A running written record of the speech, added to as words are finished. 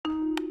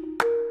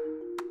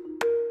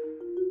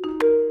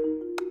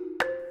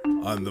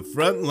On the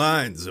front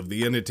lines of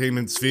the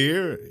entertainment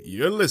sphere,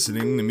 you're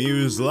listening to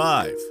Muse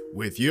Live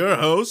with your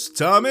host,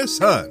 Thomas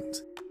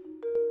Hunt.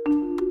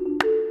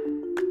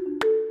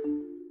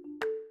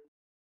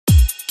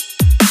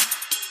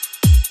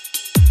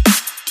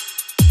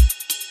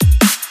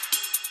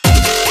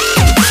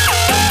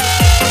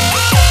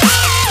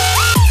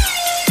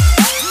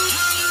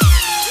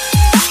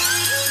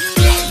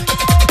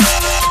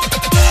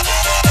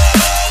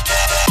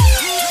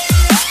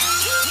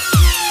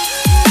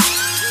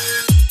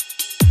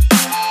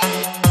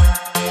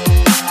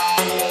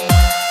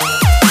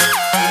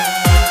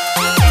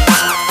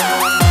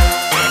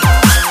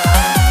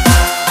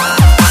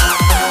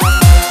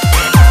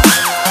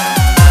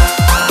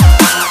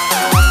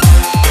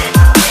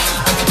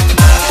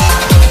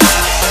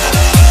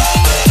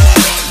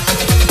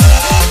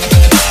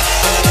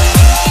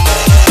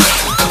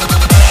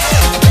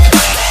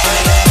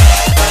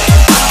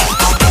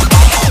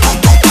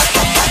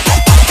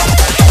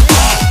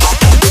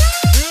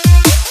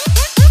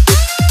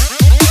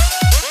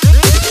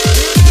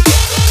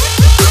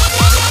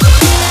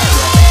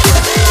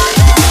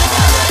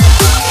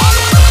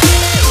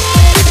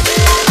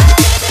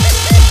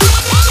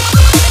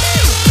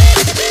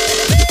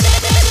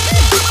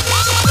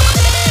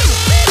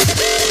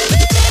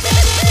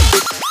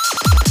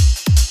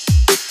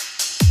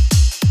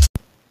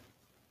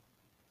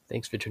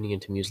 Thanks for tuning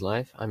into Muse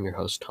Live. I'm your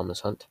host, Thomas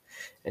Hunt,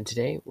 and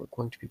today we're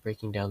going to be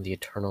breaking down The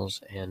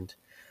Eternals and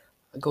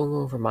going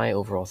over my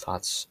overall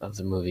thoughts of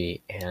the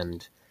movie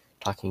and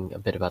talking a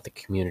bit about the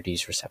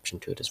community's reception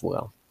to it as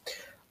well.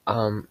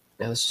 Now,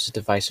 this is a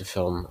divisive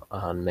film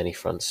on many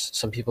fronts.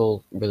 Some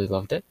people really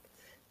loved it,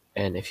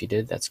 and if you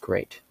did, that's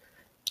great.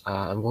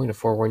 I'm going to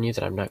forewarn you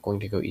that I'm not going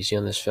to go easy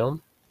on this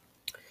film.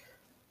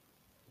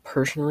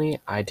 Personally,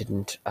 I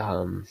didn't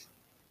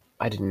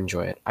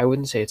enjoy it. I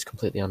wouldn't say it's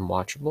completely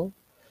unwatchable.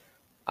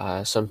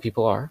 Some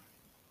people are.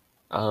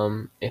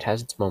 It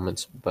has its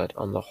moments, but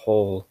on the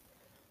whole,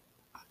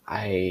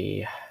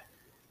 I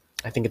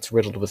think it's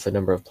riddled with a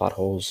number of plot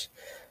holes.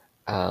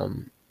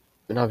 And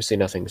obviously,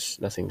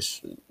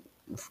 nothing's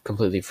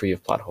completely free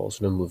of plot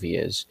holes. No movie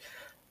is.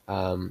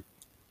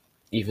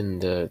 Even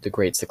the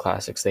greats, the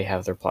classics, they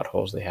have their plot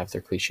holes. They have their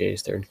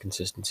cliches, their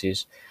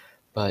inconsistencies.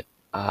 But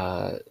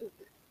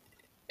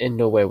in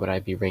no way would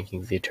I be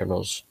ranking the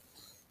Eternals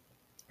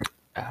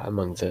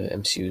among the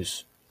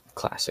MCU's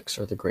classics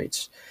or the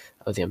greats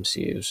of the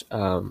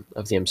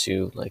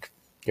MCU, like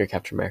your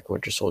Captain America,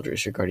 Winter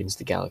Soldiers, your Guardians of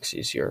the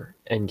Galaxies, your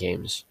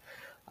Endgames,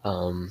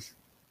 or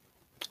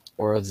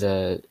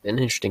an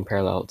interesting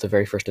parallel, the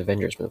very first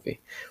Avengers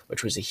movie,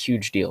 which was a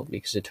huge deal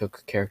because it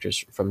took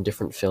characters from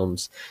different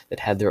films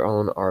that had their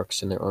own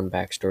arcs and their own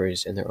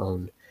backstories and their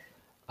own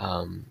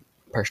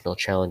personal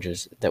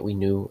challenges that we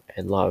knew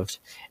and loved,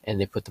 and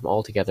they put them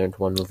all together into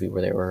one movie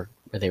where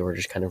they were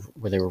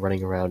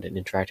running around and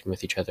interacting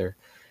with each other.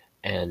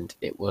 And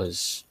it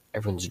was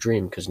everyone's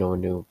dream because no one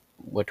knew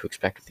what to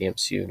expect of the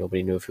MCU.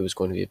 Nobody knew if it was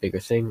going to be a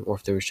bigger thing or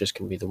if there was just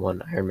going to be the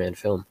one Iron Man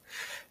film.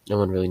 No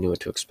one really knew what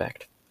to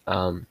expect.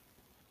 And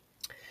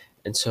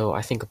so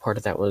I think a part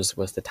of that was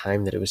the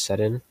time that it was set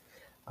in,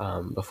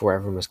 before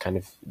everyone was kind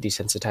of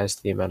desensitized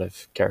to the amount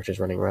of characters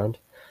running around.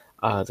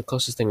 The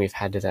closest thing we've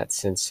had to that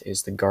since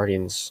is the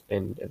Guardians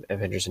in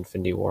Avengers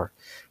Infinity War,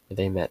 where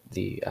they met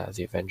the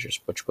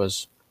Avengers, which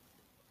was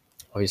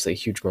obviously a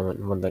huge moment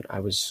and one that I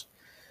wasn't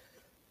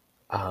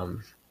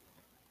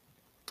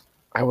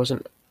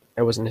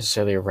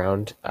necessarily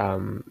around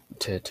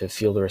to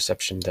feel the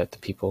reception that the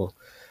people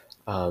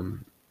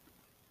did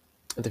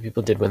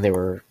when they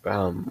were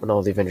when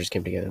all the Avengers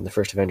came together in the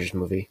first Avengers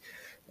movie,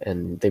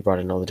 and they brought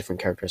in all the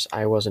different characters.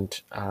 I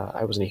wasn't a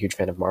huge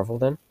fan of Marvel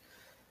then.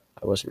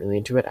 I wasn't really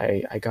into it.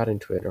 I got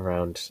into it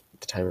around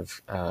the time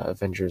of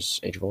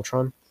Avengers: Age of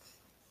Ultron,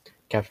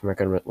 Captain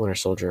America and Winter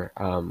Soldier,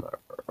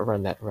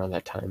 around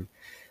that time.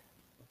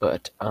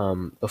 But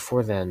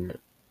before then,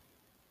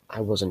 I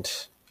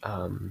wasn't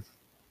a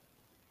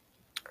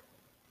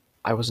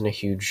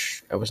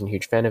huge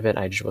fan of it.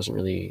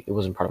 It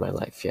wasn't part of my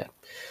life yet.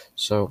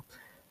 So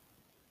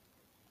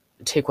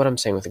take what I'm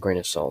saying with a grain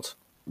of salt,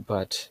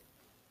 but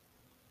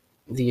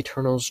the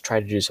Eternals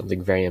tried to do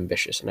something very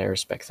ambitious, and I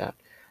respect that.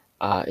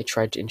 It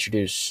tried to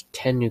introduce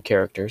 10 new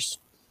characters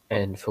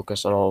and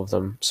focus on all of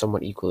them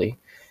somewhat equally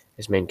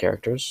as main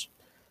characters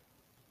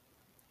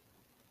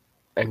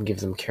and give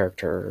them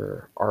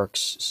character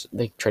arcs.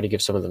 They tried to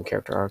give some of them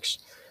character arcs.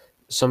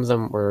 Some of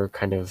them were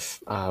kind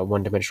of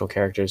one-dimensional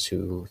characters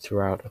who threw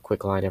out a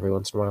quick line every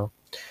once in a while.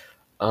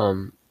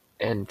 And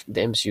the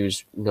MCU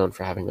is known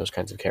for having those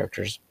kinds of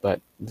characters,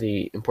 but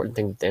the important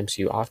thing that the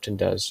MCU often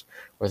does,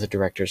 or the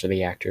directors or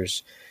the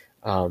actors,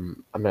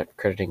 I'm not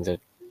crediting the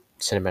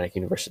cinematic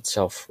universe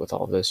itself with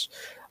all of this,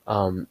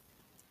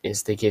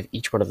 is they give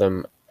each one of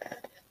them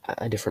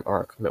a different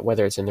arc,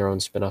 whether it's in their own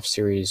spin-off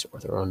series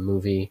or their own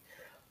movie.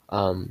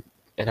 And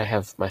I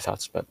have my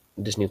thoughts about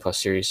Disney Plus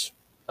series,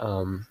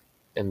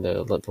 and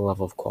the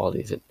level of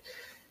quality that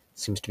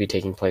seems to be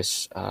taking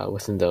place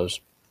within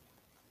those.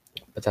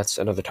 But that's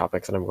another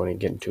topic that I'm going to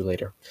get into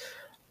later.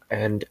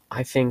 And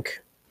I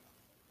think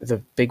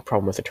the big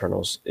problem with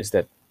Eternals is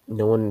that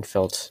no one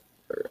felt,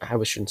 or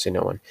I shouldn't say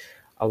no one,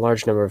 a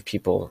large number of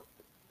people,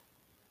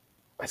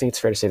 I think it's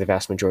fair to say the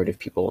vast majority of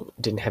people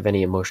didn't have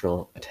any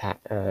emotional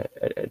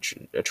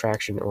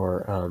attraction,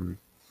 or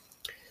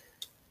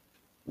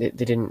they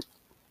didn't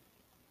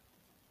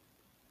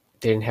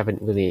have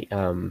really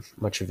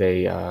much of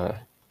a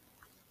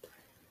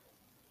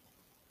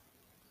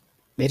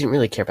they didn't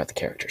really care about the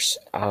characters.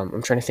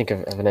 I'm trying to think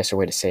of a nicer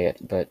way to say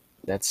it, but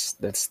that's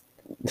it's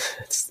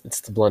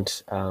the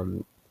blunt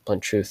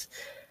truth.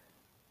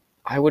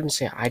 I wouldn't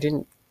say I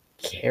didn't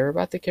care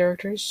about the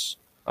characters.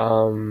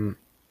 Um,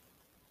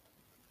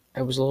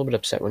 I was a little bit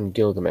upset when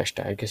Gilgamesh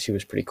died because he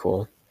was pretty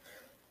cool.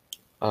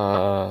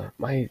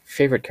 My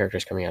favorite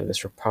characters coming out of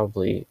this were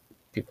probably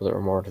people that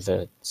were more to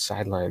the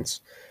sidelines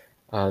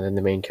than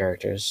the main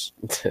characters.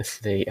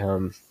 they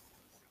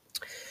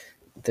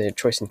The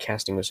choice in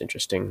casting was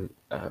interesting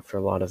for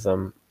a lot of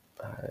them.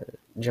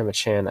 Gemma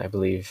Chan, I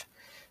believe,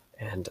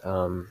 and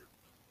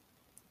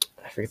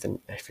I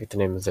forget the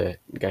name of the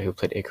guy who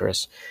played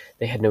Icarus.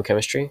 They had no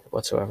chemistry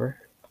whatsoever.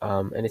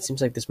 And it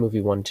seems like this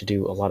movie wanted to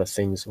do a lot of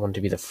things, wanted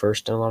to be the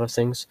first in a lot of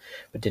things,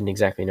 but didn't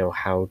exactly know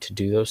how to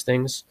do those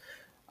things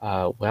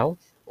well,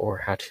 or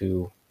how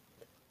to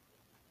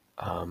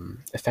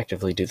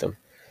effectively do them.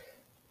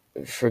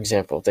 For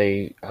example,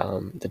 the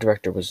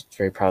director was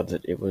very proud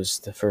that it was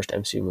the first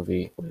MCU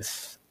movie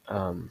with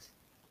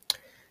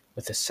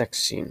a sex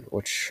scene,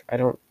 which I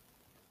don't.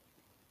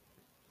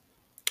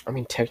 I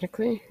mean,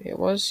 technically, it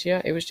was.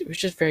 Yeah, it was. It was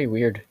just very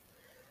weird.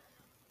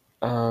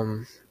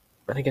 Um,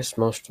 and I guess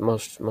most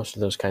of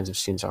those kinds of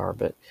scenes are,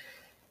 but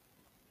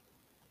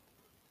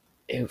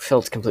it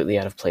felt completely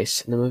out of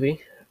place in the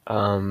movie.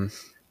 Um,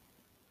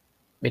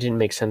 it didn't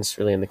make sense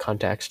really in the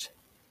context.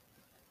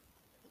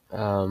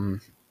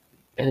 Um,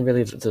 and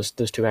really, those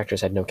two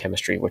actors had no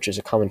chemistry, which is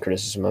a common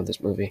criticism of this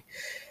movie.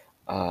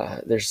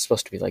 There's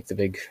supposed to be like the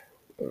big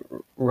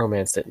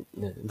romance that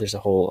there's a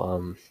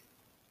whole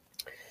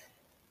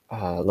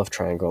love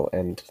triangle,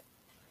 and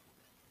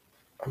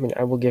I mean,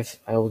 I will give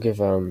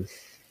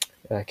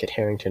Kit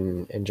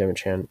Harington and Gemma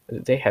Chan,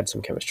 they had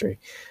some chemistry,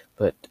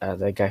 but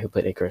the guy who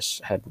played Icarus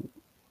had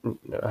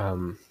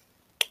um,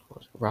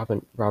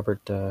 Robert.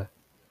 My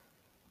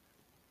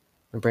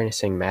brain is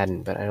saying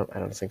Madden, but I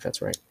don't think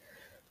that's right.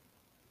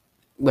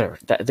 Whatever.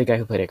 The guy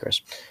who played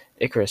Icarus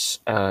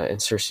and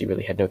Cersei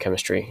really had no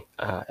chemistry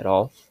at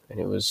all, and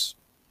it was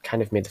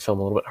kind of made the film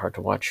a little bit hard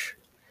to watch.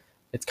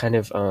 It's kind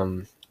of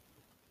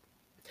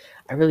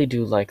I really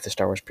do like the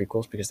Star Wars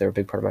prequels because they're a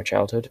big part of my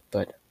childhood,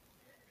 but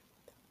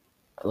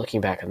looking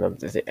back on them,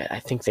 I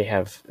think they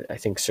have. I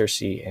think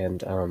Cersei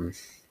and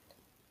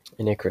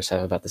Icarus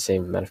have about the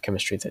same amount of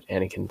chemistry that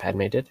Anakin and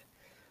Padme did,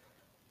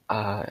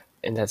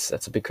 and that's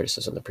a big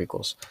criticism of the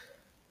prequels.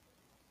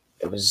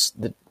 It was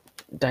the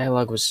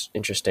dialogue was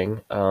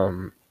interesting,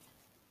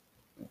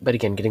 but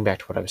again, getting back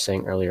to what I was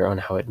saying earlier on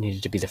how it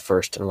needed to be the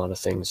first in a lot of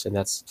things, and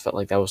that's felt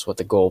like that was what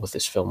the goal with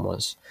this film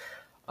was.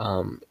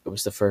 It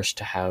was the first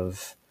to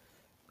have,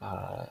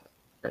 or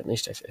at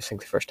least I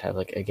think the first to have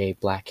like a gay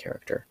black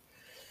character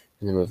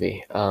in the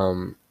movie,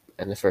 and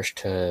the first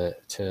to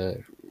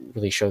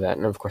really show that.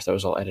 And of course, that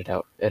was all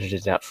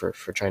edited out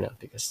for China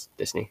because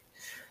Disney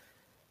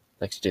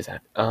likes to do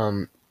that.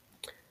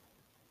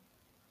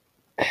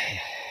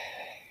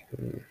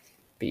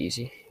 Be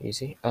easy.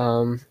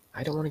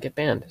 I don't want to get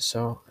banned,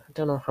 so I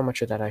don't know how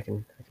much of that I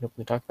can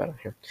openly talk about on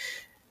here.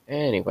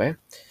 Anyway,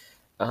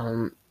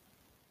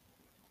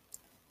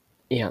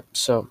 yeah.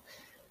 So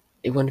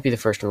it wanted to be the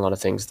first in a lot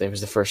of things. There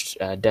was the first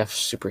deaf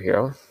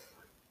superhero,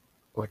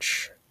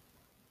 which,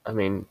 I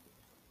mean,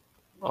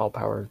 more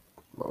power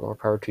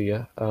to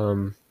you.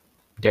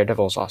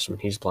 Daredevil's awesome.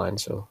 He's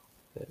blind, so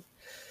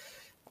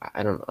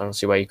I don't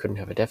see why you couldn't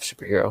have a deaf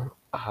superhero.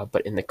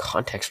 But in the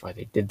context why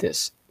they did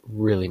this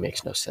really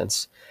makes no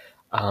sense.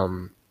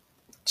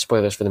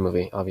 Spoilers for the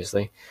movie,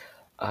 obviously.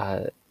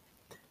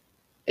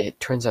 It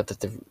turns out that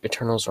the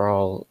Eternals are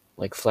all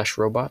like flesh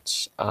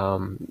robots,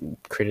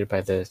 created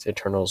by the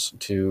Eternals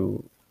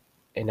to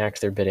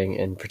enact their bidding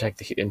and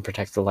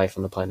protect the life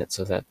on the planet,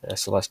 so that a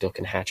Celestial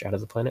can hatch out of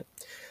the planet,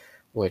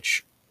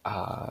 which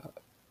I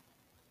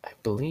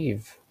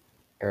believe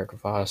Eric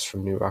Voss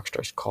from New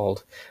Rockstars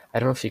called. I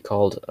don't know if he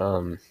called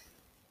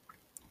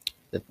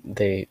that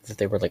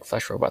they were like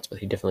flesh robots, but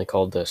he definitely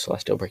called the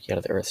Celestial breaking out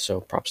of the Earth.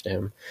 So props to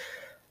him.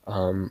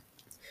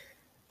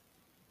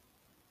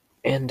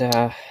 And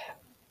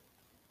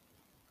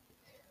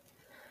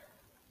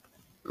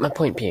my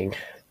point being,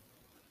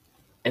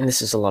 and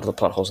this is a lot of the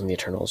plot holes in the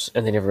Eternals,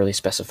 and they never really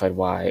specified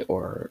why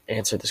or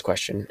answered this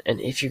question.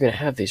 And if you're going to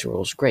have these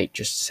rules, great,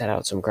 just set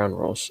out some ground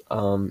rules.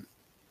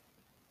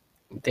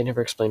 They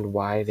never explained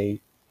why the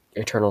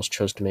Eternals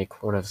chose to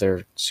make one of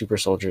their super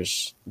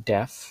soldiers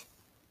deaf.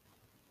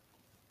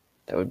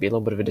 That would be a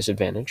little bit of a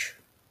disadvantage.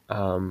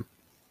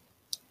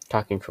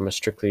 Talking from a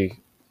strictly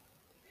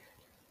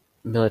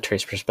military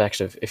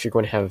perspective, if you're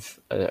going to have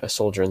a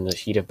soldier in the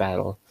heat of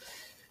battle,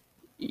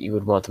 you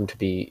would want them to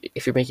be,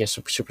 if you're making a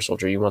super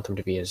soldier, you want them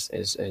to be as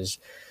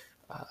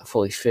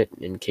fully fit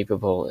and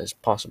capable as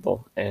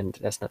possible. And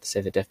that's not to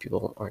say that deaf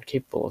people aren't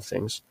capable of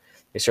things.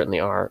 They certainly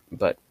are.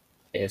 But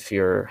if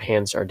your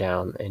hands are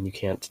down and you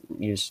can't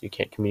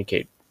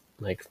communicate,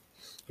 like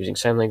using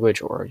sign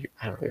language, or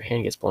I don't know, your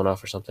hand gets blown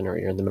off or something, or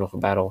you're in the middle of a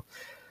battle,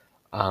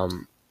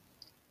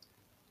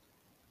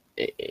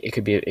 it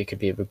could be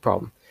a big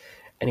problem.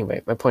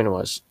 Anyway, my point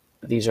was,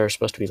 these are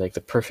supposed to be like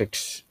the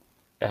perfect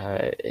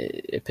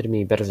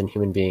epitome, better than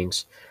human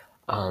beings,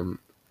 and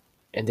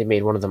they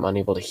made one of them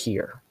unable to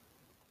hear.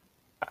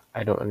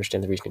 I don't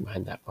understand the reasoning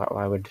behind that.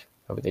 Why would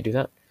they do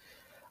that?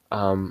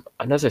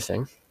 Another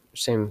thing,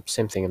 same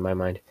thing in my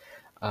mind.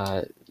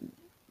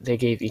 They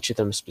gave each of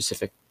them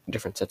specific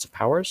different sets of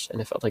powers,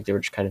 and it felt like they were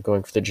just kind of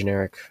going for the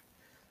generic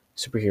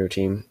superhero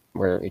team,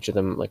 where each of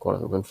them, like one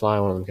of them can fly,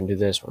 one of them can do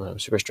this, one of them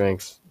has super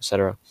strength,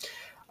 etc.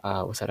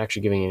 Without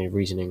actually giving any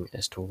reasoning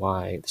as to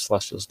why the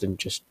Celestials didn't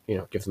just,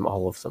 give them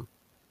all of them.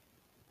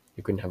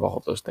 You couldn't have all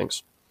of those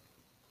things.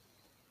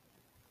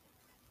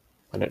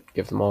 Why not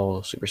give them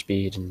all super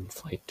speed and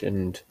flight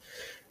and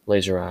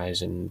laser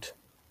eyes and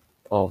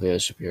all the other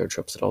superhero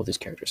tropes that all these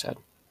characters had?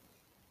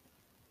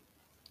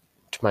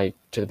 To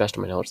the best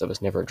of my knowledge, that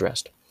was never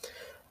addressed.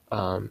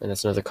 And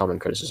that's another common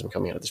criticism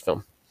coming out of this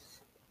film.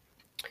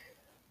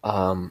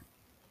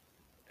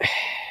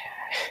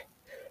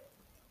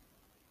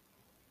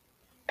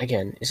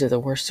 Again, is it the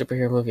worst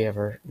superhero movie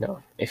ever?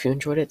 No. If you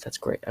enjoyed it, that's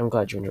great. I'm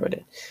glad you enjoyed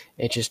it.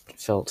 It just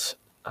felt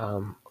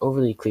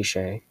overly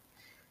cliche.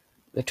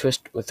 The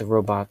twist with the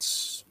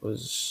robots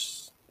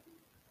was...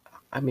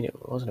 it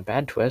wasn't a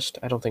bad twist.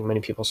 I don't think many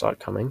people saw it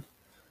coming.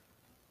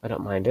 I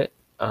don't mind it.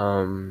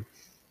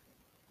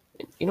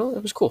 It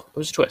was cool. It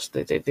was a twist.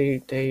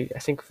 They I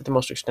think for the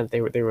most extent,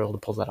 they were able to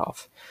pull that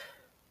off.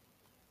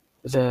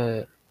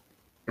 The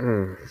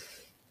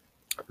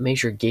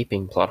major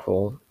gaping plot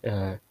hole,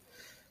 and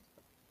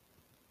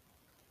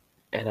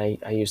I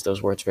use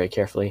those words very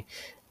carefully,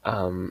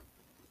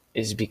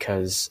 is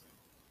because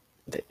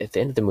at the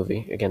end of the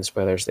movie, again,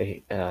 spoilers,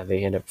 they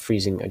end up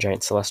freezing a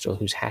giant celestial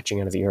who's hatching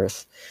out of the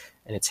earth,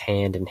 and its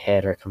hand and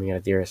head are coming out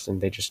of the earth,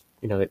 and they just,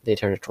 they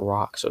turn it to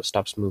rock, so it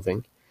stops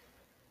moving.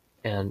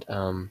 And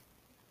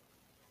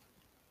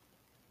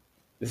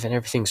then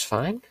everything's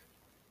fine.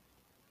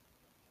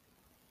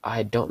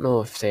 I don't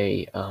know if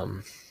they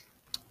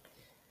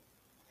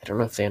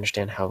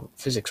understand how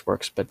physics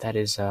works, but that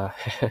is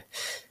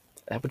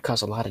that would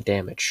cause a lot of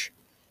damage,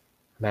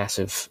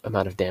 massive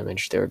amount of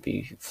damage. There would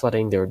be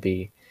flooding. There would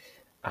be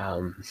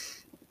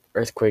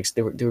earthquakes.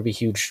 There would be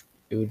huge.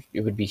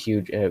 It would be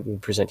huge. It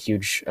would present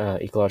huge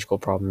ecological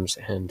problems,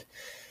 and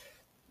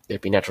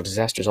there'd be natural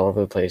disasters all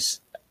over the place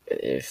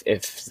if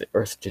the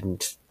Earth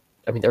didn't.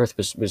 The Earth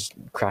was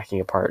cracking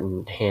apart,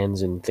 and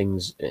hands and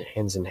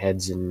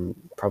heads,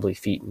 and probably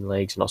feet and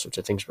legs, and all sorts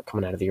of things were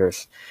coming out of the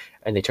Earth,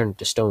 and they turned it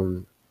to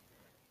stone.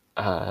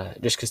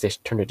 Just because they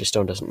turned it to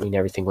stone doesn't mean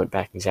everything went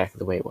back exactly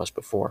the way it was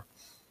before.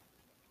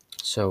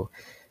 So,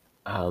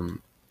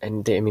 and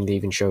they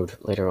even showed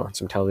later on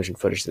some television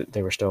footage that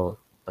they were still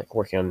like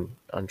working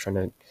on trying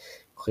to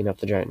clean up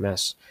the giant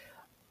mess.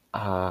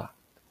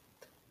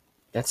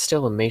 That's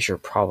still a major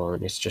problem,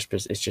 and it's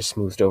just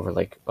smoothed over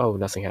like, oh,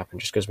 nothing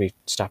happened. Just because we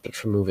stopped it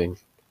from moving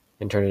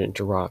and turned it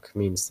into rock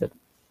means that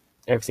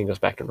everything goes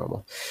back to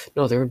normal.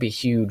 No, there would be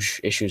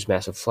huge issues,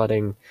 massive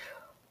flooding.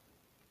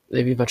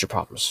 There'd be a bunch of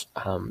problems.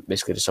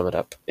 Basically, to sum it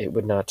up, it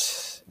would not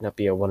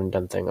be a one and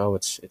done thing. Oh,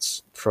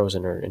 it's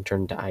frozen and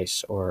turned to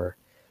ice or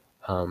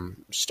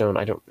stone.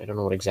 I don't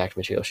know what exact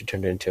material she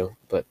turned it into,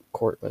 but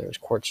whether it was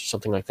quartz or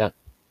something like that.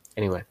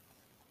 Anyway,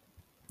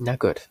 not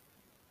good.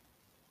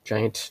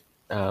 Giant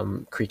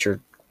creature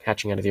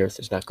hatching out of the earth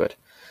is not good.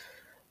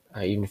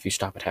 Even if you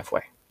stop it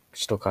halfway, it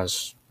still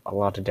cause a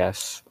lot of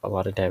death, a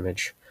lot of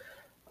damage,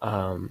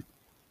 and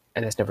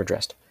that's never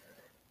addressed.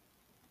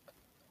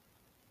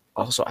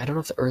 Also, I don't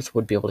know if the Earth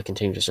would be able to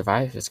continue to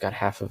survive if it's got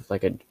half of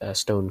like a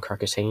stone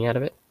carcass hanging out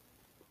of it.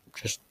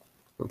 Just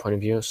from point of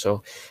view.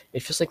 So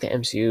it feels like the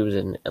MCU is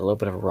in a little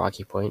bit of a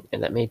rocky point,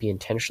 and that may be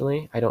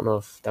intentionally. I don't know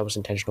if that was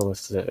intentional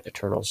with the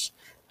Eternals.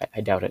 I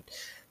doubt it.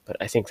 But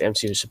I think the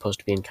MCU is supposed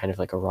to be in kind of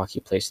like a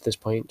rocky place at this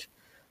point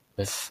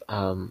with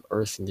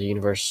Earth and the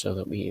universe, so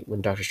that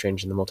when Doctor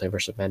Strange and the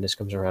Multiverse of Madness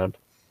comes around,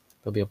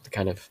 they'll be able to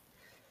kind of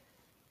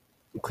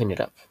clean it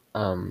up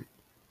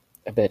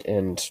a bit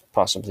and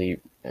possibly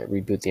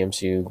reboot the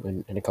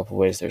MCU in a couple of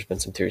ways. There's been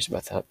some theories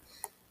about that.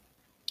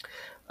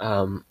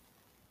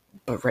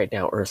 But right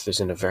now, Earth is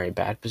in a very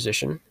bad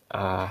position.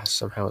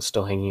 Somehow it's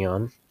still hanging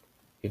on,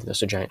 even though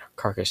there's a giant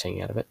carcass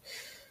hanging out of it.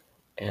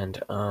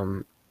 And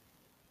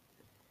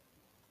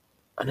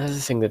another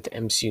thing that the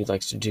MCU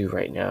likes to do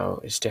right now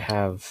is to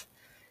have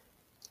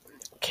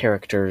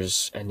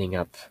characters ending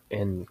up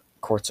in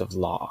courts of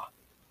law.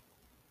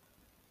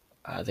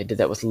 They did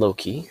that with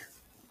Loki,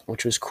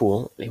 which was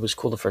cool. It was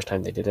cool the first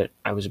time they did it.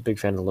 I was a big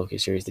fan of the Loki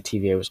series. The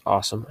TVA was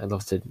awesome. I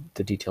loved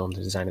the detail and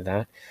the design of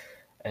that.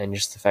 And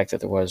just the fact that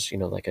there was,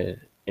 like a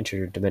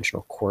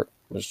interdimensional court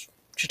was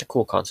just a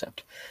cool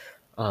concept.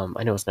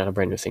 I know it's not a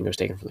brand new thing. It was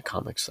taken from the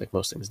comics, like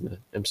most things in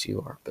the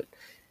MCU are, but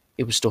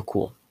it was still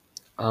cool.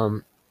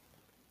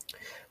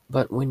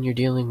 But when you're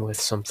dealing with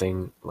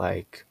something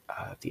like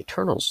the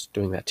Eternals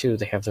doing that too,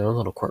 they have their own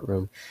little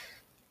courtroom.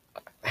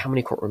 How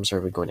many courtrooms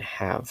are we going to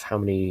have? How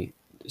many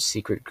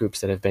secret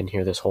groups that have been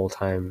here this whole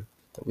time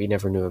that we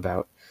never knew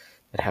about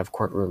that have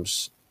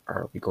courtrooms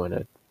are we going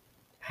to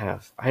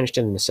have? I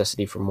understand the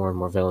necessity for more and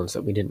more villains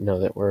that we didn't know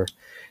that were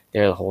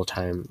there the whole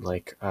time,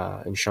 like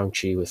in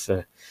Shang-Chi with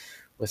the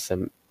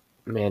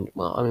man.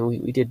 Well, I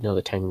mean, we did know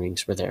the Ten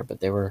Rings were there, but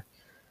they were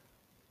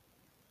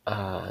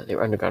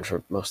underground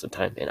for most of the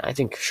time, and I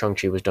think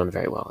Shang-Chi was done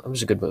very well. It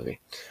was a good movie.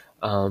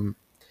 Um,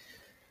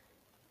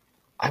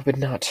 I would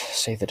not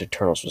say that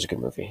Eternals was a good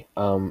movie.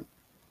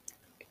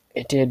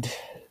 It did.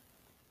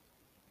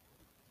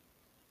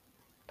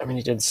 I mean,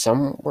 it did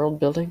some world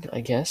building,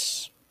 I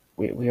guess.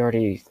 We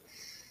already.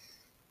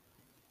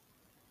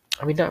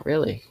 I mean, not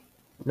really.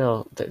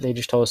 No, they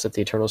just told us that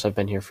the Eternals have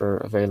been here for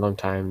a very long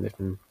time. They've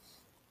been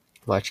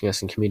watching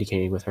us and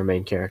communicating with our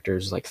main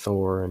characters like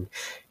Thor and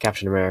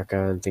Captain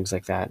America and things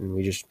like that, and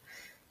we just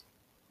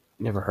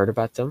never heard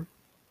about them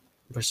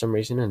for some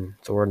reason. And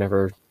Thor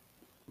never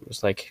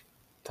was like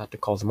thought to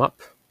call them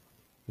up.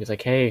 He's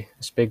like, "Hey,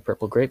 this big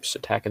purple grapes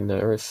attacking the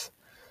Earth."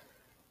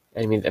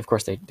 I mean, of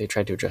course, they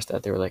tried to address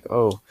that. They were like,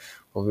 "Oh,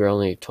 well, we were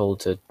only told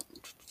to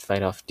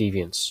fight off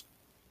deviants,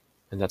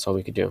 and that's all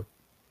we could do."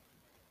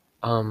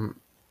 Um,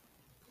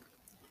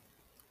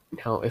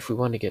 Now, if we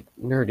want to get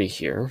nerdy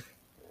here,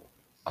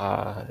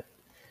 uh,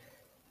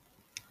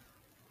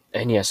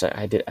 and yes,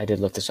 I did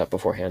look this up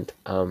beforehand.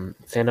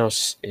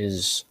 Thanos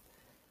is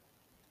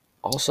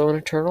also an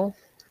Eternal.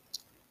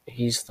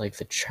 He's like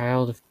the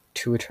child of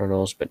two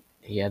Eternals, but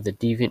he had the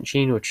deviant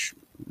gene, which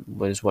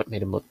was what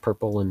made him look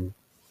purple and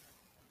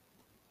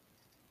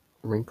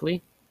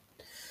wrinkly.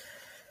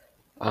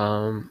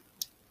 Um,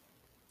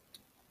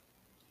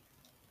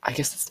 I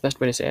guess that's the best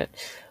way to say it.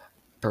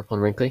 Purple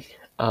and wrinkly.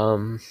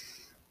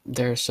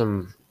 There are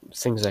some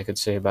things I could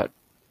say about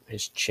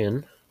his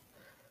chin,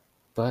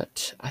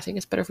 but I think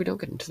it's better if we don't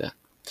get into that.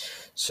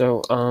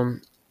 So,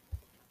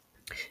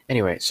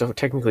 anyway, so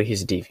technically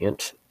he's a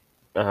deviant,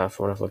 from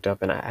what I've looked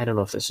up, and I don't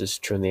know if this is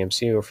true in the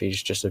MCU or if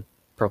he's just a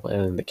purple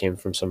alien that came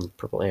from some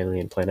purple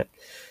alien planet.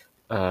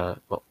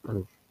 Well,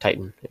 on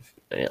Titan.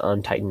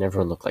 On Titan,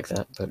 everyone looked like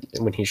that, but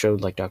when he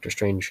showed like Doctor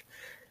Strange,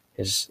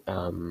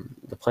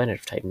 the planet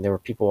of Titan, there were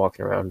people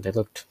walking around. They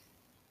looked.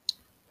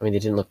 I mean, they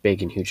didn't look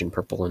big and huge and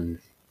purple and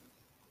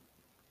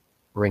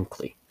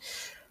wrinkly.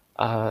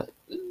 Uh,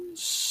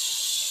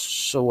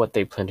 so what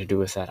they plan to do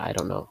with that, I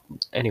don't know.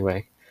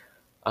 Anyway,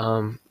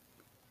 um,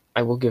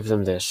 I will give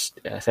them this.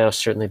 Thanos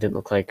certainly didn't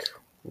look like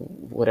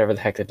whatever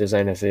the heck the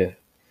design of the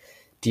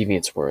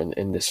deviants were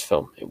in this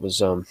film. It was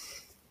an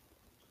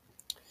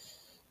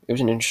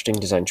interesting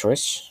design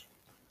choice.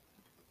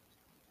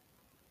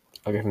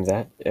 I'll give him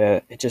that.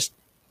 It just,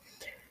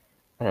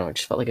 I don't know, it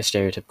just felt like a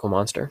stereotypical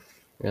monster.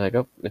 You're like,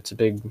 oh, it's a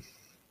big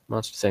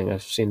monster thing.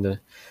 I've seen the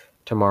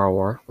Tomorrow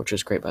War, which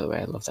is great, by the way.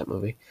 I love that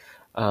movie.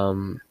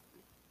 Um,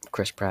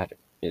 Chris Pratt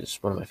is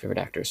one of my favorite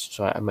actors,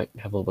 so I might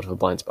have a little bit of a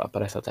blind spot,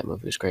 but I thought that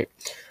movie was great.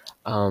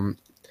 Um,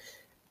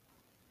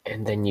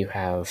 and then you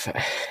have,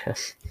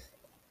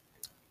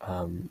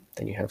 then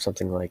you have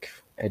something like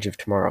Edge of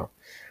Tomorrow,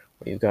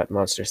 where you've got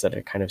monsters that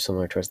are kind of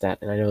similar towards that.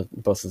 And I know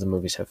both of the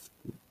movies have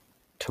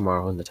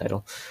Tomorrow in the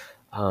title.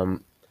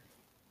 Um,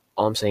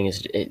 all I'm saying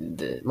is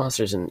the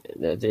monsters and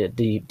the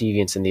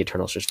deviants and the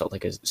Eternals just felt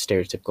like a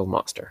stereotypical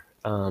monster.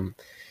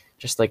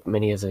 Just like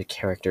many of the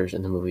characters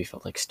in the movie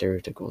felt like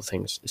stereotypical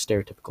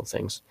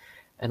things,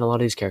 and a lot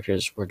of these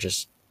characters were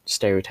just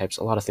stereotypes.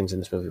 A lot of things in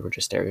this movie were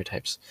just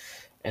stereotypes,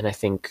 and I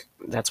think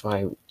that's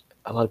why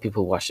a lot of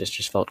people who watched this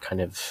just felt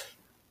kind of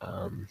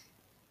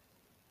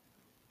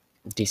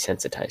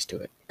desensitized to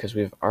it because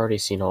we've already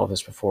seen all of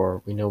this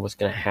before. We know what's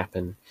going to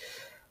happen.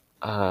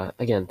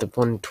 Again, the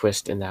one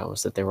twist in that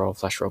was that they were all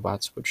flesh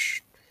robots,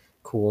 which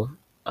cool.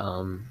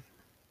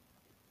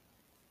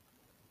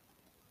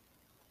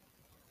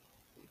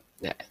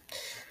 Yeah.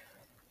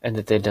 And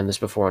that they'd done this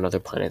before on other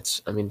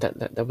planets. I mean,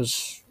 that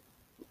was,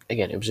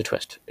 again, it was a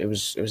twist. It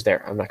was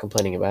there. I'm not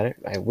complaining about it.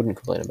 I wouldn't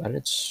complain about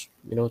it.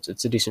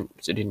 It's a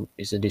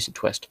decent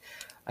twist.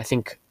 I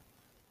think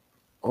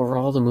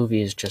overall the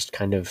movie is just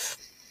kind of,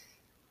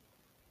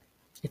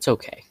 it's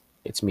okay.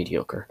 It's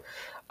mediocre.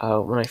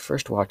 When I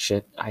first watched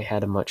it, I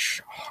had a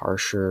much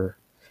harsher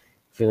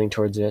feeling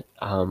towards it.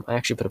 I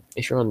actually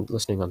if you're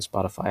listening on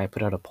Spotify, I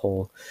put out a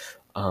poll.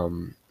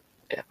 Um,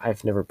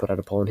 I've never put out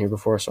a poll in here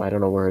before, so I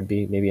don't know where it'd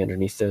be. Maybe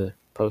underneath the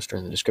post or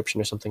in the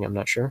description or something. I'm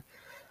not sure.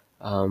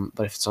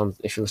 But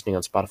if you're listening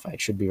on Spotify,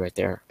 it should be right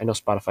there. I know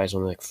Spotify is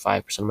only like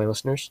 5% of my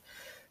listeners.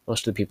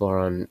 Most of the people are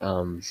on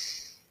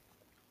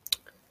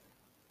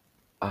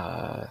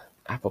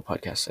Apple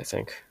Podcasts, I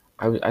think.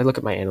 I look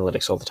at my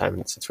analytics all the time,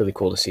 and it's really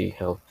cool to see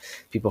how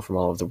people from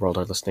all over the world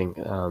are listening.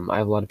 I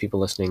have a lot of people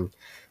listening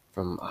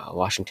from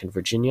Washington,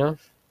 Virginia.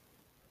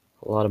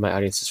 A lot of my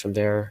audience is from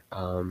there.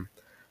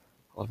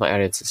 A lot of my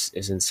audience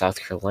is in South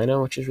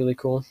Carolina, which is really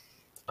cool.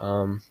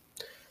 Um,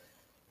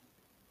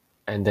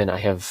 and then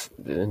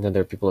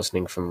there are people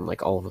listening from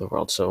like all over the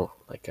world. So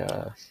like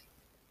I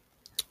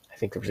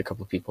think there was a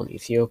couple of people in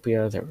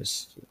Ethiopia. There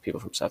was people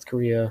from South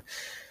Korea.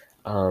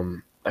 I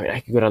mean, I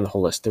could go down the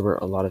whole list. There were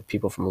a lot of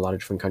people from a lot of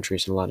different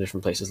countries and a lot of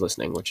different places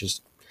listening, which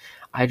is,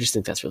 I just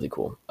think that's really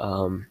cool.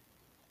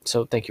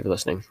 So thank you for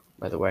listening,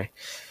 by the way.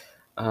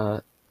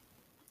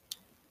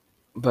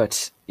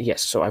 But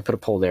yes, so I put a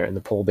poll there, and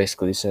the poll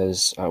basically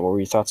says, "What were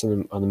your thoughts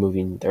on the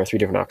movie?" And there are three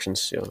different options.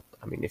 So,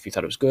 I mean, if you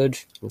thought it was good,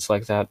 it's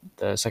like that.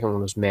 The second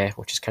one was meh,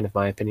 which is kind of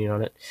my opinion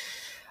on it.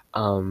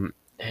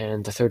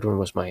 And the third one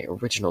was my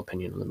original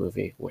opinion on the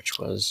movie, which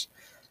was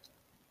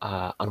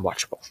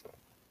unwatchable.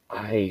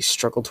 I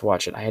struggled to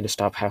watch it. I had to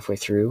stop halfway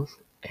through,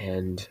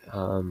 and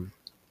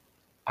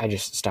I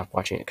just stopped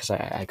watching it because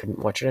I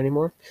couldn't watch it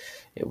anymore.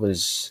 It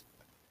was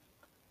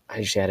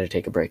I just had to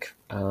take a break.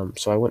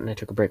 So I went and I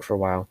took a break for a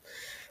while,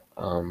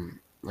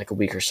 like a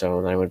week or so,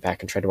 and then I went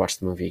back and tried to watch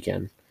the movie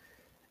again.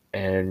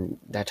 And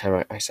that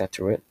time I sat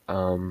through it,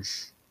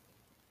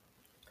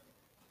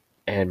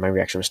 and my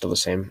reaction was still the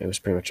same. It was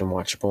pretty much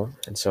unwatchable.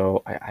 And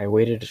so I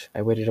waited.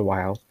 I waited a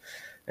while,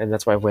 and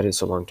that's why I waited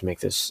so long to make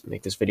this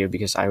video,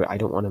 because I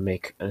don't want to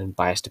make an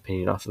unbiased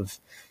opinion off of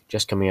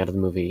just coming out of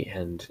the movie,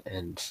 and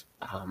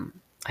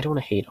I don't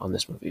want to hate on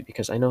this movie,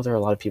 because I know there are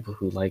a lot of people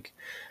who like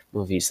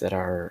movies that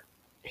are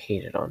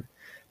hated on.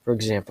 For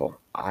example,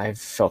 I've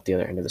felt the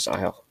other end of this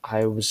aisle.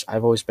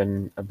 I've always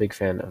been a big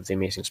fan of the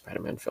Amazing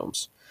Spider-Man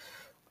films.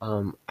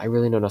 I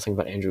really know nothing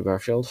about Andrew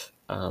Garfield,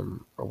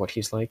 or what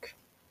he's like,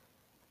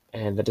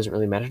 and that doesn't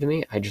really matter to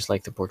me. I just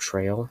like the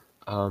portrayal.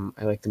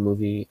 I like the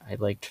movie. I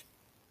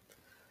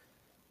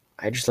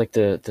just like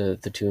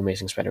the two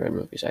Amazing Spider-Man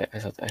movies. I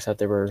thought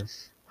they were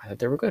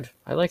good.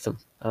 I liked them.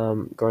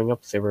 Growing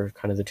up, they were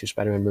kind of the two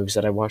Spider-Man movies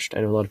that I watched.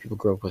 I know a lot of people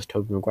grew up with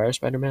Tobey Maguire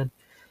Spider-Man.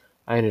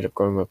 I ended up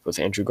growing up with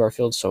Andrew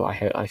Garfield, so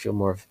I feel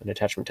more of an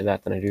attachment to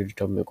that than I do to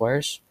Tobey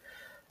Maguire's.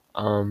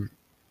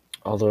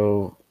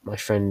 Although my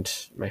friend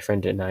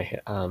and I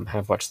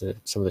have watched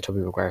some of the Tobey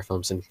Maguire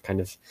films and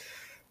kind of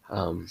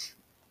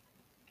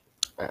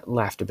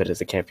laughed a bit at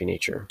the campy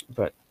nature,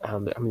 but I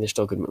mean, they're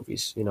still good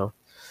movies,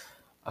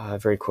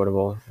 very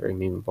quotable, very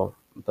memeable.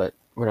 But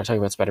we're not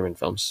talking about Spider-Man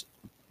films.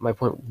 My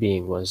point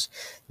being was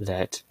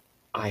that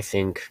I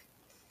think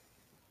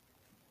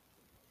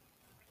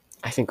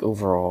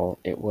overall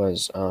it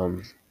was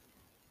not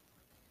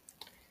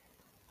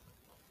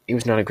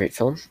a great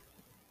film,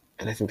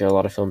 and I think there are a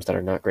lot of films that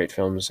are not great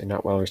films and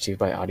not well received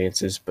by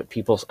audiences, but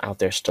people out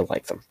there still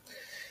like them.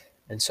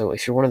 And so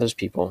if you're one of those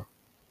people,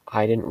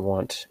 I didn't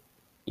want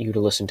you to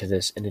listen to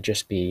this and it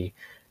just be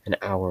an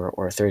hour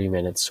or 30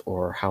 minutes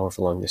or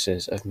however long this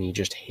is of me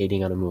just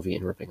hating on a movie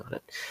and ripping on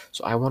it.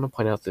 So I want to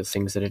point out the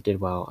things that it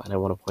did well, and I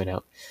want to point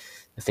out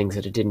the things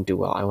that it didn't do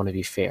well. I want to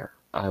be fair.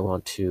 I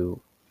want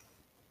to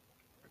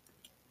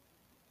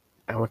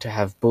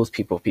have both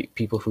people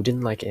who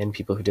didn't like it and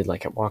people who did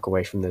like it, walk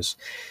away from this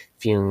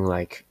feeling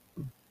like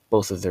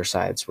both of their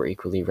sides were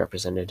equally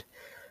represented.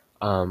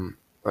 Or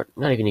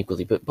not even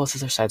equally, but both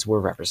of their sides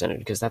were represented,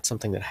 because that's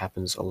something that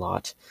happens a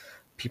lot.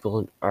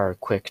 People are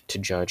quick to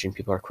judge and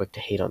people are quick to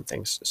hate on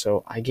things.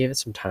 So I gave it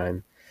some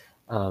time.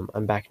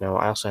 I'm back now.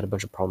 I also had a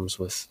bunch of problems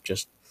with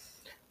just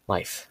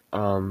life.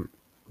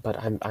 But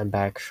I'm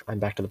back. I'm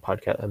back to the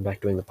podcast. I'm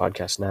back doing the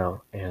podcast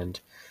now, and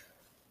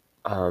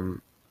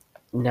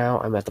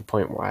now I'm at the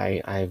point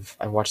where I've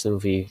watched the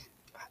movie,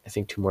 I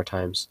think 2 more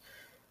times,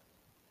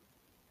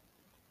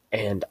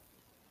 and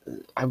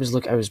I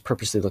was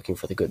purposely looking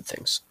for the good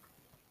things.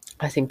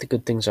 I think the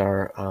good things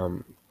are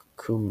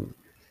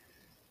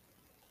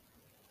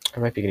I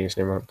might be getting his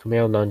name wrong.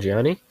 Kumail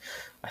Nanjiani,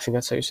 I think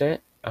that's how you say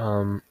it.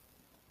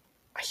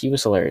 He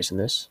was hilarious in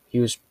this. He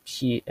was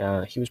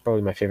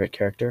probably my favorite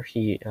character.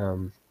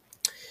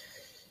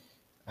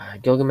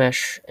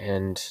 Gilgamesh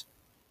and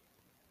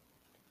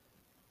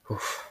I'm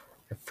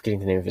forgetting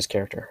the name of his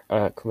character.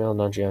 Kumail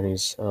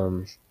Nanjiani's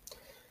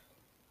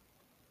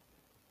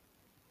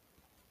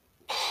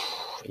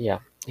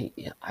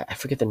I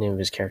forget the name of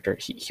his character.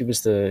 He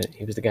was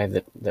the guy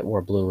that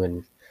wore blue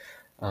and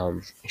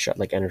he shot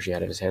like energy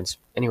out of his hands.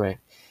 Anyway,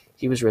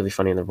 he was really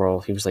funny in the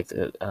role. He was like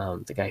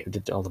the guy who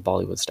did all the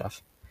Bollywood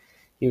stuff.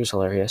 He was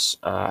hilarious.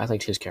 I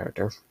liked his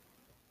character.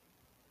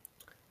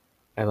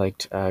 I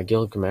liked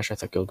Gilgamesh. I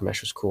thought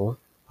Gilgamesh was cool.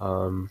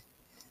 I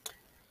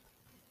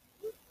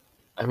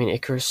mean,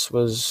 Icarus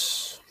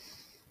was.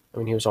 I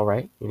mean, he was all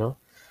right.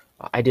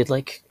 I did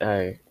like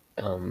Dane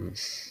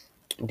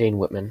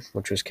Whitman,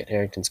 which was Kit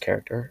Harington's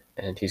character,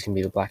 and he's gonna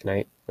be the Black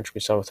Knight, which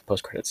we saw with the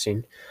post-credit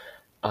scene.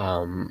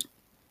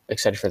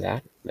 Excited for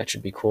that. That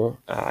should be cool.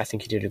 I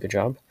think he did a good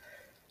job.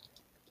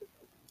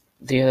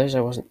 The others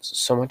I wasn't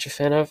so much a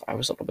fan of. I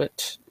was a little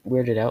bit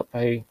weirded out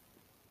by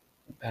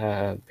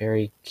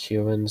Barry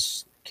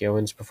Keoghan's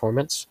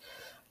performance.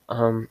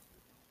 I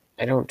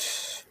don't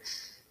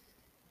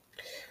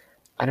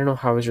know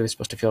how I was really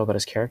supposed to feel about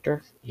his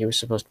character. He was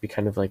supposed to be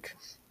kind of like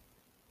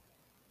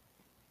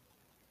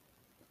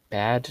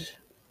bad,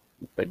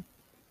 but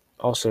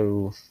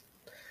also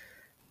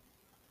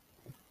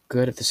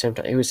good at the same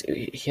time.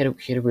 He had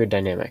a weird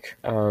dynamic.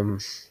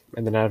 And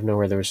then out of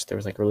nowhere there was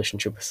like a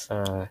relationship with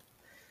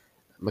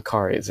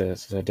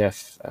Makari, the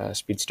deaf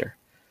speedster.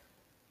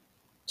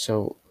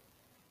 So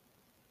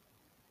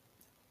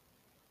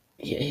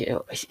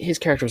his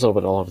character was a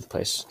little bit all over the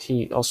place.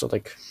 He also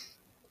like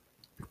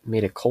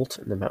made a cult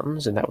in the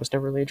mountains, and that was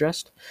never really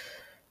addressed.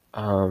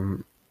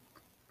 Um,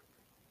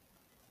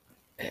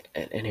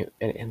 and anyway,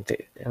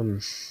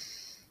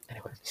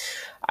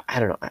 I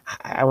don't know.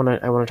 I want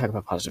to talk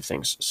about positive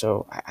things.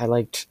 So I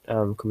liked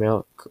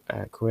Kumail.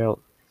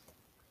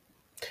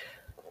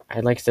 I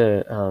like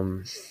the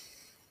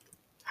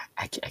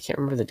I can't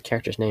remember the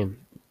character's name,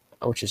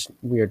 which is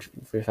weird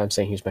if I'm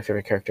saying he's my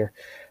favorite character.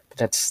 But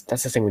that's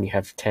the thing when you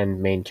have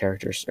 10 main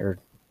characters, or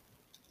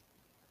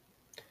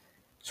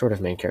sort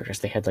of main characters.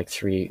 They had like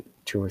two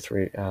or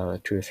three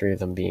of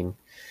them being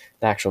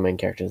the actual main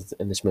characters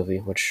in this movie,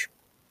 which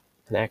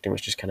the acting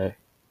was kind of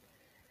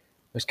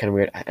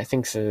weird. I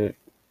think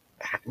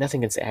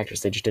nothing against the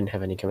actors, they just didn't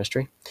have any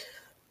chemistry.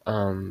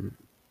 Um,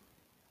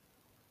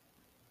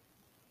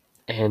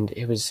 and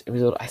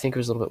I think it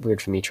was a little bit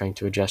weird for me trying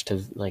to adjust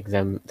to like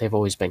them. They've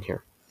always been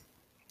here.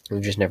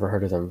 We've just never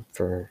heard of them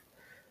for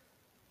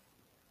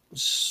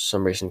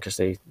some reason because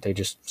they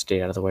just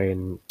stayed out of the way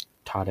and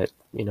taught at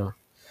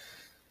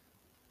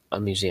a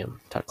museum,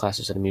 taught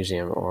classes at a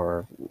museum,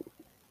 or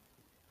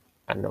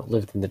I don't know,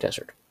 lived in the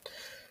desert.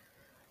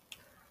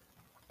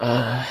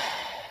 Uh,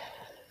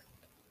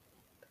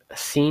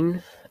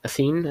 Athene,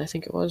 Athene, I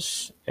think it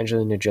was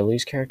Angelina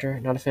Jolie's character.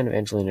 Not a fan of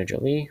Angelina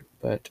Jolie,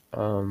 but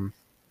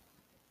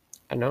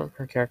I don't know,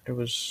 her character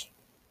was,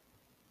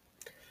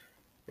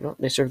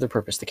 they served their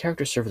purpose. The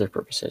characters served their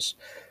purposes,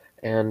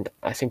 and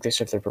I think they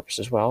served their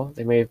purposes well.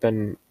 They may have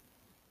been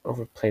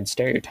overplayed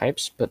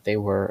stereotypes, but they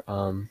were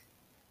all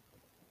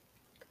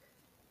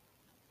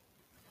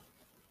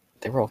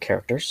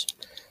characters.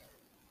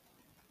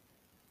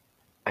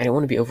 I don't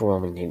want to be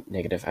overwhelmingly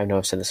negative. I know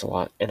I've said this a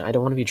lot, and I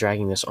don't want to be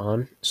dragging this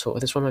on. So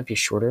this one might be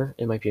shorter.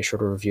 It might be a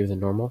shorter review than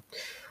normal,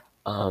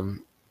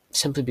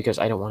 simply because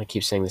I don't want to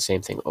keep saying the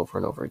same thing over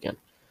and over again.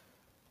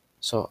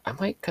 So I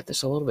might cut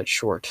this a little bit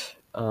short,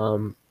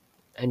 and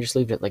just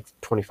leave it like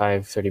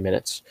 25, 30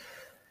 minutes.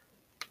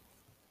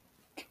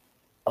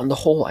 On the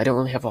whole, I don't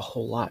really have a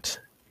whole lot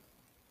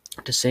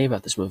to say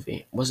about this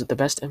movie. Was it the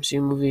best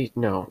MCU movie?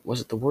 No.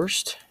 Was it the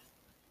worst?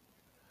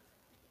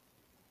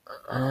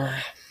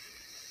 I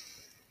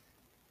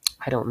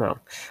don't know.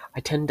 I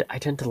tend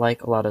to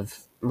like a lot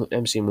of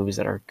MCU movies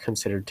that are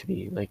considered to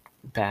be like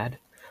bad.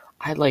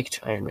 I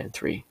liked Iron Man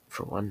 3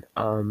 for one.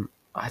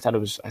 I thought it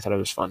was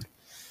fun.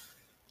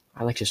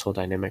 I liked his whole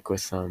dynamic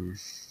with the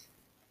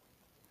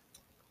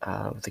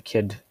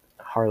kid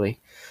Harley.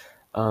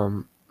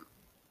 Um,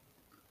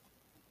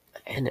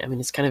 and I mean,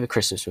 it's kind of a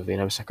Christmas movie,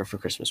 and I'm a sucker for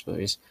Christmas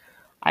movies.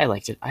 I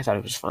liked it. I thought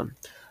it was fun.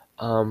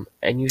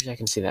 And usually I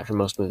can see that for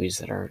most movies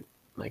that are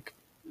like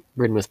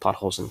ridden with plot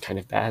holes and kind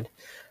of bad,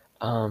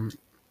 um,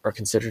 or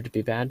considered to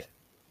be bad.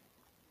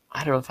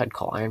 I don't know if I'd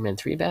call Iron Man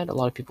 3 bad. A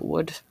lot of people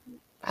would.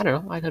 I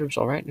don't know. I thought it was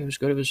all right. It was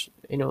good. It was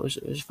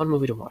a fun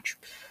movie to watch.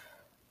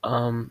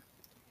 Um,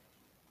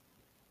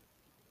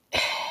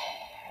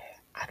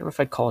 I don't know if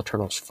I'd call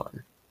Eternals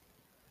fun.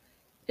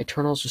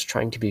 Eternals was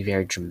trying to be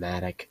very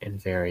dramatic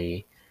and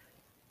very,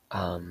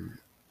 um,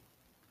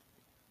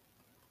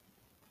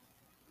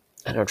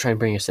 I don't know, try and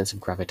bring a sense of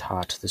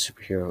gravitas to the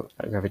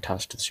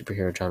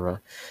superhero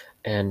genre,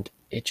 and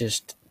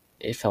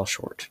it fell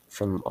short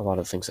from a lot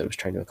of things that it was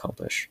trying to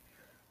accomplish.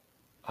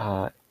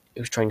 It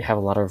was trying to have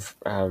a lot of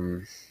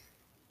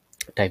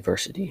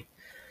diversity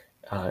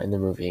in the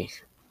movie,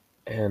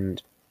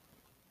 and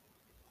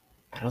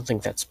I don't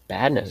think that's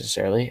bad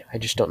necessarily. I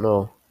just don't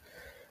know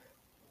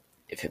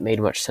if it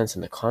made much sense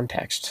in the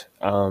context.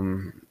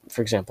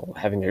 For example,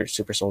 having their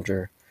super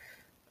soldier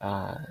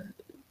uh,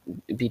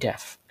 be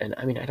deaf, and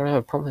I mean, I don't have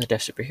a problem with a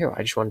deaf superhero.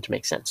 I just wanted to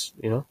make sense,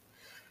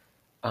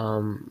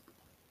 Um,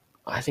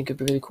 I think it'd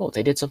be really cool.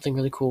 They did something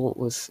really cool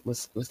with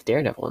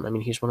Daredevil, and I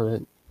mean, he's one of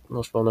the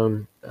most well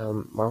known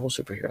Marvel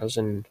superheroes,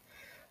 and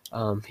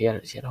he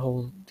had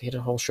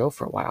a whole show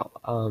for a while.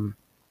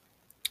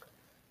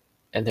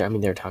 And there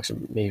are talks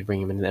of maybe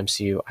bringing him into the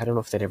MCU. I don't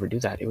know if they'd ever do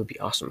that. It would be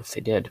awesome if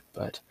they did,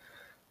 but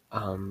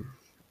um,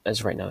 as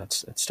of right now,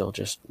 it's still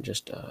just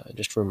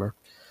rumor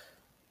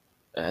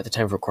at the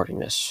time of recording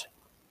this.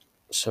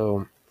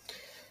 So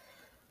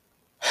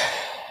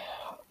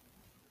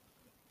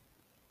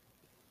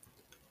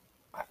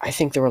I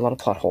think there were a lot of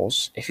plot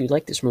holes. If you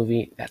like this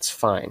movie, that's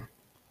fine.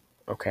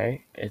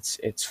 Okay,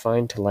 it's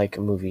fine to like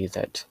a movie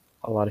that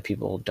a lot of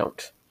people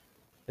don't.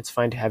 It's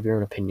fine to have your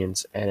own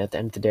opinions, and at the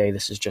end of the day,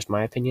 this is just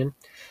my opinion.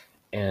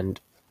 And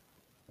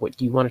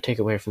what you want to take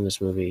away from this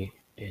movie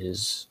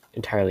is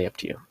entirely up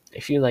to you.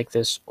 If you like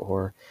this,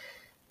 or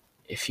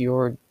if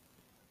you're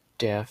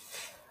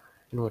deaf,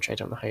 in which I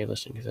don't know how you're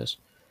listening to this,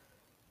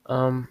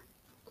 um,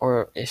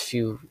 or I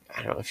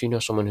don't know, if you know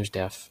someone who's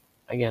deaf.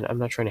 Again, I'm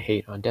not trying to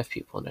hate on deaf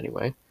people in any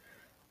way.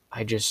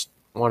 I just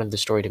wanted the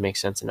story to make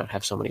sense and not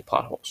have so many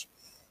plot holes.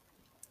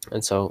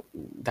 And so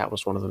that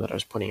was one of them that I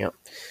was pointing out.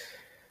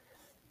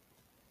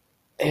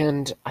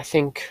 And I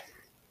think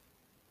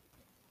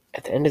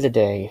at the end of the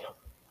day,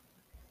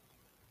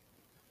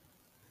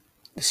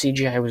 the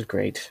CGI was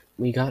great.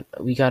 we got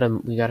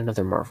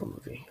another Marvel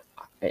movie.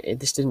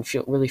 This didn't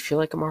really feel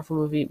like a Marvel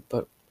movie,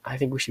 but I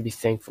think we should be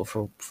thankful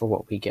for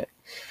what we get.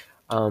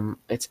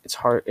 It's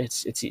hard.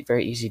 It's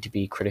very easy to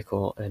be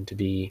critical and to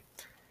be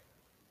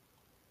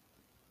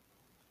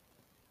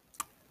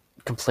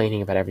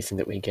complaining about everything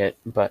that we get,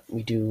 but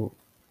we do.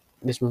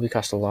 This movie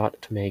cost a lot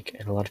to make,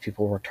 and a lot of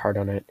people worked hard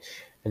on it,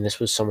 and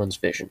this was someone's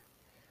vision.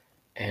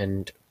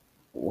 And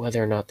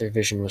whether or not their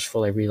vision was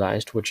fully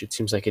realized, which it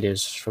seems like it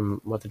is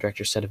from what the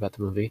director said about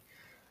the movie,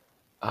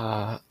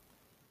 uh,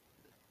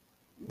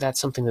 that's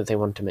something that they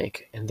wanted to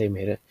make, and they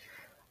made it.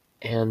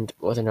 And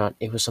whether or not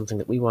it was something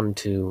that we wanted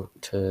to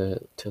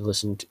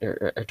listen to,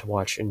 or to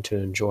watch and to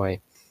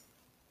enjoy,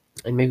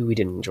 and maybe we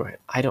didn't enjoy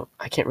it.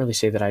 I can't really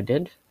say that I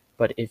did,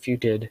 but if you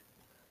did,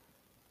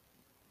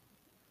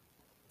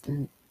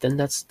 then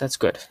that's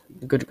good.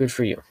 Good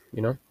for you,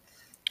 you know?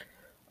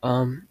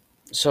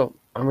 So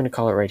I'm going to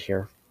call it right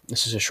here.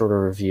 This is a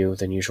shorter review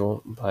than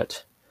usual,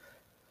 but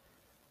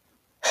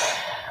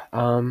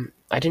I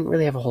didn't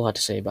really have a whole lot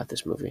to say about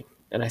this movie,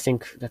 and I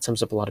think that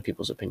sums up a lot of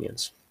people's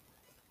opinions.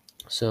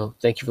 So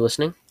thank you for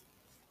listening.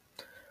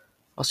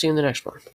 I'll see you in the next one.